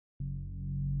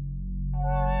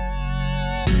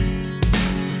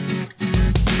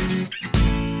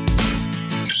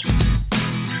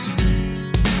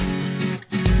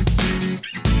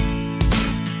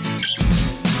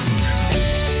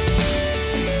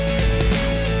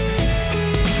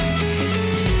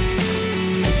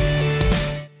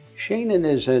Shainin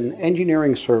is an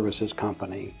engineering services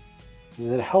company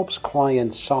that helps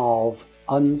clients solve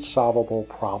unsolvable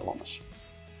problems.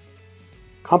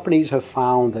 Companies have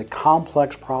found that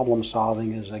complex problem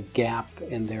solving is a gap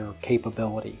in their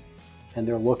capability, and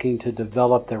they're looking to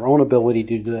develop their own ability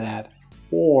to do that,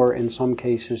 or in some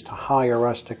cases to hire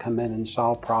us to come in and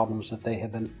solve problems that they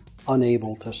have been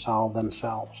unable to solve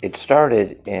themselves. It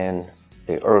started in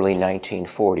the early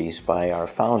 1940s by our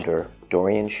founder,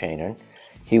 Dorian Shainin.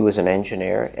 He was an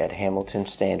engineer at Hamilton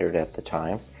Standard at the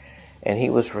time, and he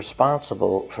was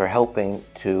responsible for helping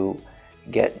to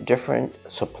get different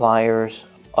suppliers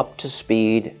up to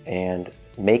speed and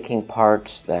making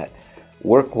parts that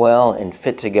work well and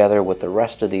fit together with the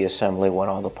rest of the assembly when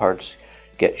all the parts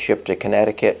get shipped to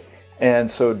Connecticut. And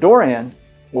so Dorian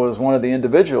was one of the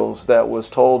individuals that was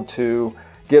told to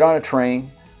get on a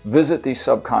train, visit these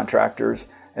subcontractors,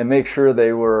 and make sure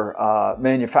they were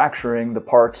manufacturing the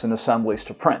parts and assemblies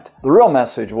to print. The real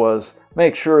message was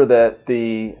make sure that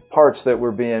the parts that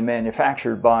were being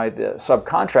manufactured by the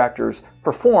subcontractors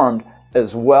performed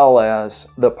as well as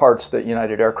the parts that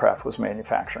United Aircraft was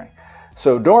manufacturing.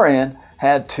 So Dorian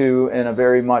had to, in a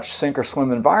very much sink or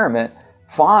swim environment,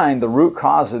 find the root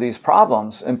cause of these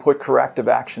problems and put corrective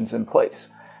actions in place.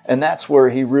 And that's where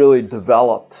he really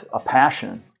developed a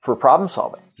passion for problem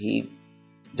solving. He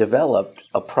developed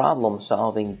a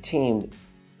problem-solving team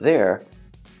there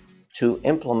to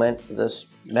implement this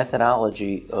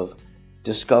methodology of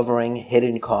discovering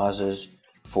hidden causes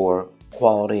for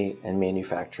quality and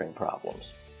manufacturing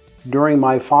problems. During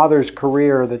my father's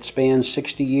career that spanned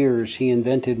 60 years, he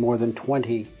invented more than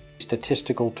 20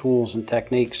 statistical tools and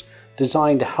techniques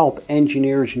designed to help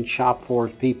engineers and shop floor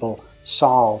people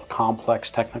solve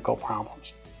complex technical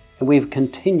problems. And we've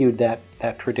continued that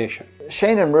tradition.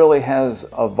 Shainin really has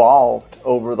evolved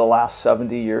over the last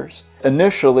 70 years.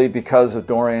 Initially, because of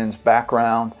Dorian's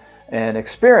background and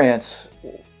experience,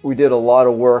 we did a lot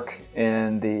of work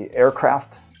in the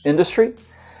aircraft industry.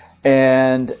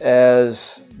 And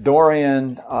as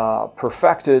Dorian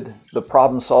perfected the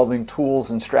problem-solving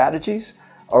tools and strategies,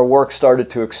 our work started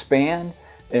to expand.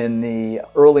 In the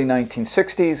early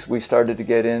 1960s, we started to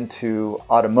get into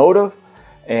automotive,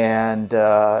 and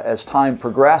as time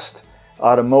progressed,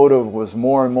 automotive was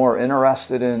more and more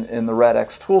interested in the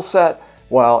RedX toolset,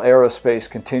 while aerospace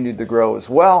continued to grow as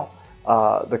well.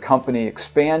 The company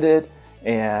expanded,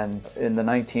 and in the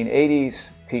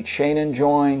 1980s, Pete Shainin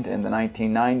joined. In the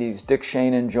 1990s, Dick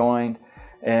Shainin joined,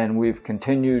 and we've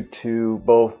continued to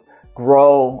both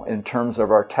grow in terms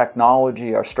of our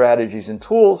technology, our strategies and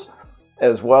tools,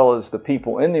 as well as the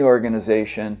people in the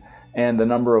organization and the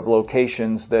number of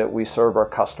locations that we serve our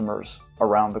customers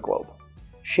around the globe.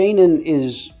 Shainin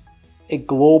is a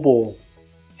global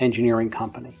engineering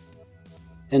company.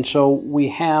 And so we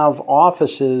have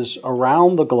offices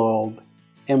around the globe,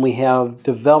 and we have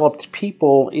developed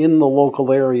people in the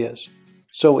local areas.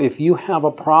 So if you have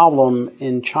a problem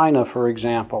in China, for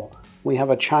example, we have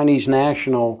a Chinese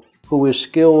national who is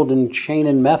skilled in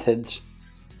Shainin methods,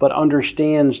 but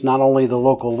understands not only the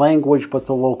local language, but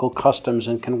the local customs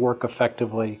and can work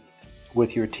effectively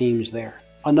with your teams there.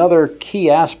 Another key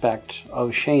aspect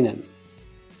of Shainin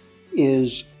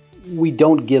is we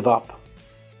don't give up.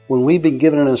 When we've been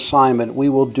given an assignment, we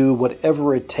will do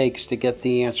whatever it takes to get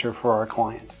the answer for our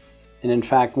client. And in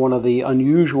fact, one of the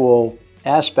unusual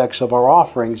aspects of our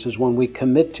offerings is when we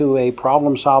commit to a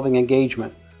problem-solving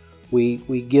engagement, we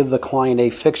give the client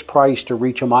a fixed price to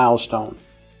reach a milestone.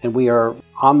 And we are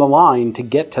on the line to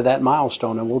get to that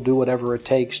milestone, and we'll do whatever it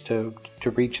takes to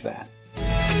reach that.